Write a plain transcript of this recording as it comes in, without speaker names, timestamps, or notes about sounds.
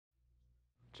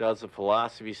Judd's a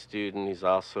philosophy student. He's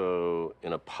also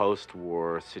in a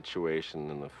post-war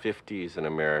situation in the 50s in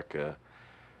America.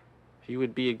 He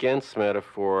would be against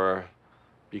metaphor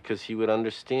because he would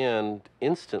understand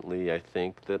instantly, I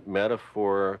think, that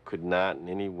metaphor could not in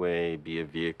any way be a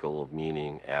vehicle of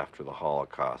meaning after the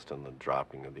Holocaust and the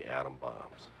dropping of the atom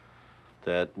bombs.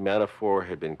 That metaphor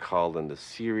had been called into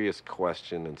serious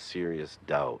question and serious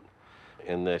doubt,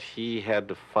 and that he had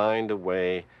to find a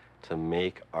way to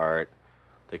make art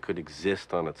that could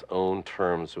exist on its own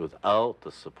terms without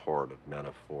the support of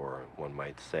metaphor, one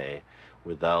might say,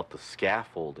 without the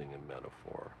scaffolding of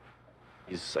metaphor.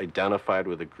 He's identified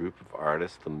with a group of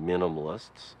artists, the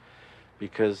minimalists,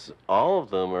 because all of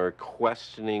them are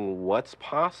questioning what's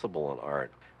possible in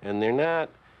art. And they're not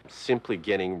simply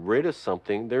getting rid of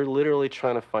something, they're literally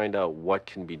trying to find out what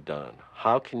can be done.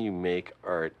 How can you make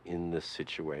art in this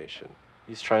situation?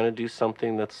 He's trying to do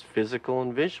something that's physical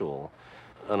and visual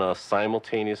on a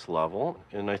simultaneous level,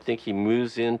 and I think he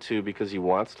moves into, because he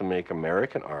wants to make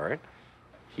American art,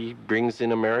 he brings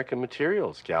in American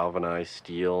materials, galvanized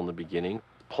steel in the beginning,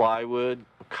 plywood,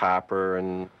 copper,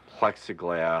 and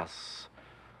plexiglass.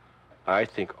 I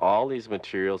think all these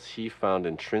materials he found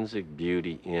intrinsic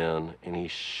beauty in, and he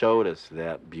showed us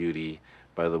that beauty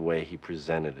by the way he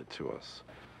presented it to us.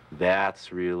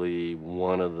 That's really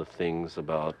one of the things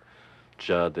about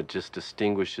Judd that just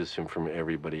distinguishes him from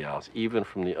everybody else, even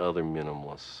from the other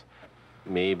minimalists.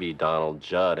 Maybe Donald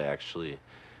Judd actually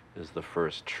is the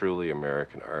first truly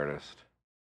American artist.